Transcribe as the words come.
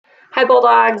Hi,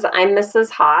 Bulldogs. I'm Mrs.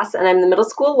 Haas, and I'm the middle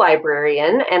school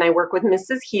librarian, and I work with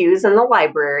Mrs. Hughes in the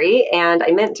library. And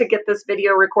I meant to get this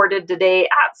video recorded today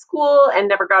at school and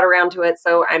never got around to it,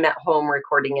 so I'm at home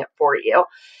recording it for you.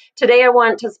 Today, I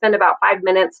want to spend about 5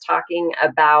 minutes talking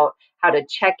about how to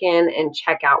check in and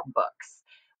check out books.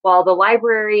 While the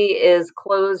library is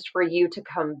closed for you to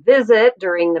come visit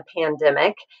during the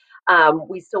pandemic,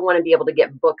 we still want to be able to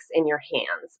get books in your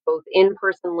hands, both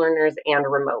in-person learners and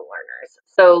remote learners.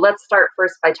 So let's start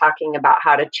first by talking about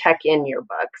how to check in your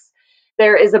books.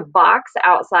 There is a box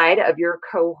outside of your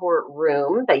cohort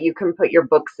room that you can put your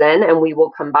books in, and we will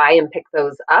come by and pick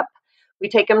those up. We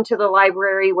take them to the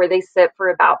library where they sit for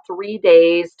about 3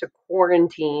 days to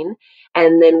quarantine,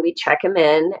 and then we check them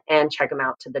in and check them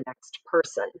out to the next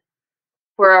person.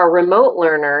 For our remote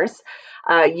learners,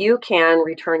 you can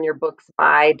return your books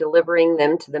by delivering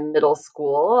them to the middle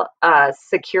school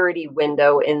security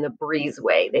window in the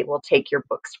breezeway. They will take your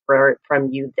books from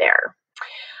you there.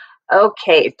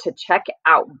 Okay, to check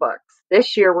out books.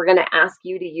 This year, we're going to ask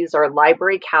you to use our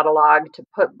library catalog to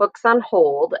put books on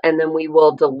hold, and then we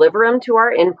will deliver them to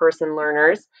our in-person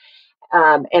learners.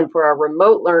 And for our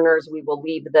remote learners, we will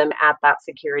leave them at that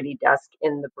security desk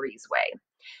in the breezeway.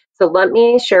 So let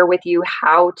me share with you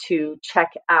how to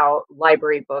check out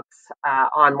library books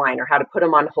online, or how to put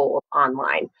them on hold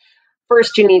online.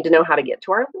 First, you need to know how to get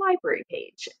to our library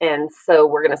page. And so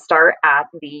we're going to start at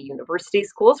the University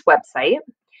Schools website,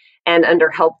 and under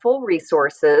Helpful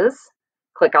Resources,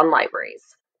 click on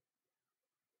Libraries.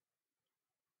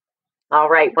 All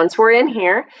right, once we're in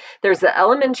here, there's the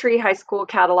elementary high school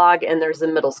catalog and there's the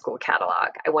middle school catalog.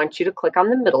 I want you to click on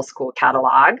the middle school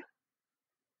catalog.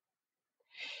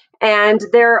 And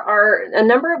there are a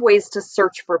number of ways to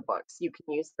search for books. You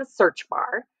can use the search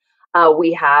bar.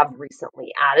 We have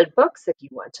recently added books if you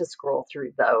want to scroll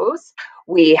through those.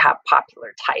 We have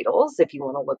popular titles if you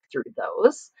want to look through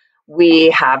those.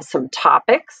 We have some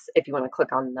topics if you want to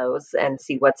click on those and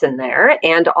see what's in there,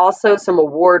 and also some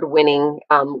award-winning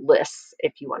lists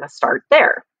if you want to start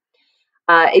there.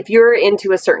 If you're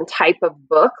into a certain type of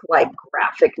book, like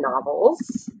graphic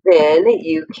novels, then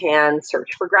you can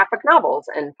search for graphic novels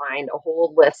and find a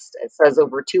whole list. It says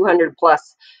over 200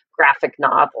 plus graphic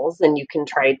novels, and you can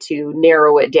try to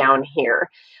narrow it down here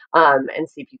and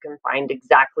see if you can find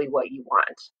exactly what you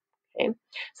want. Okay,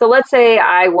 so let's say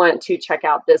I want to check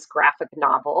out this graphic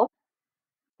novel.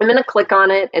 I'm going to click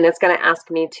on it, and it's going to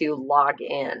ask me to log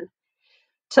in.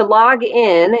 To log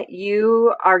in,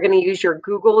 you are going to use your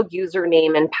Google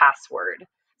username and password.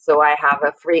 So I have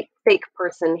a fake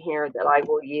person here that I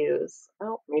will use.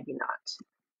 Oh, maybe not.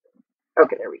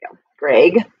 Okay, there we go.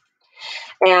 Greg.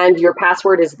 And your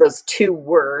password is those 2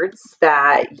 words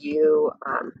that you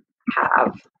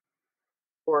have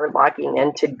for logging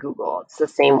into Google. It's the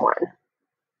same one.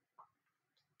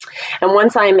 And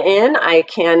once I'm in, I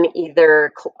can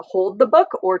either hold the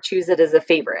book or choose it as a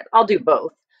favorite. I'll do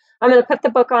both. I'm going to put the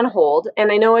book on hold,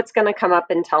 and I know it's going to come up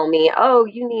and tell me, oh,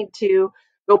 you need to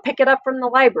go pick it up from the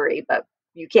library, but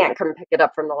you can't come pick it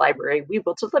up from the library. We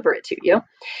will deliver it to you.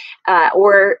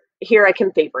 Or here I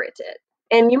can favorite it.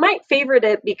 And you might favorite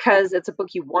it because it's a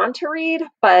book you want to read,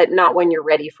 but not one you're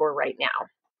ready for right now.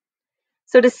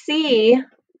 So to see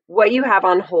what you have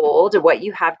on hold, what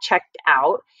you have checked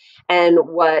out, and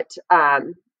what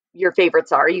your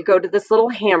favorites are, you go to this little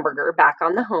hamburger back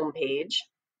on the home page.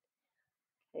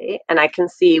 Okay, and I can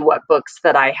see what books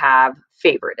that I have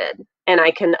favorited, and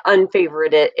I can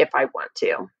unfavorite it if I want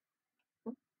to,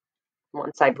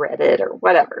 once I've read it or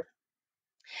whatever.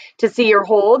 To see your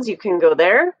holds, you can go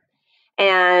there,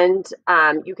 and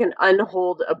you can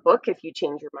unhold a book if you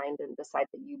change your mind and decide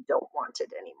that you don't want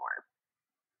it anymore.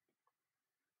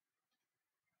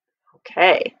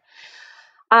 Okay.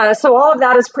 So all of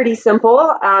that is pretty simple.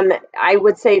 I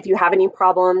would say if you have any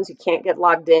problems, you can't get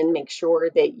logged in, make sure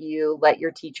that you let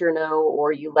your teacher know,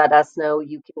 or you let us know.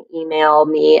 You can email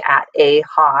me at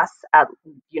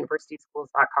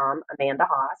ahaas@universityschools.com, Amanda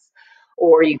Haas,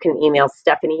 or you can email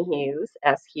Stephanie Hughes,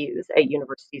 S.Hughes,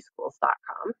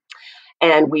 @universityschools.com,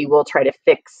 and we will try to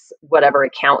fix whatever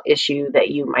account issue that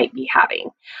you might be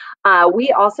having.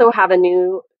 We also have a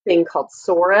new thing called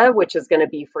Sora, which is going to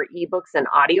be for ebooks and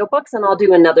audiobooks, and I'll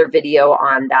do another video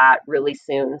on that really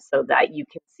soon so that you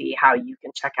can see how you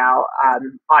can check out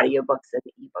audiobooks and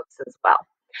ebooks as well.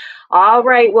 All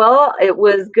right, well, it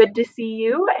was good to see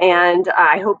you, and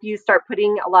I hope you start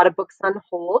putting a lot of books on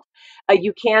hold.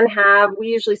 You can have, we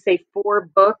usually say 4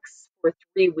 books for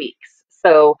 3 weeks.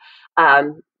 So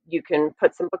you can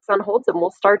put some books on hold and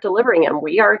we'll start delivering them.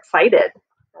 We are excited.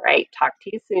 All right, talk to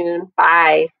you soon.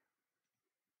 Bye.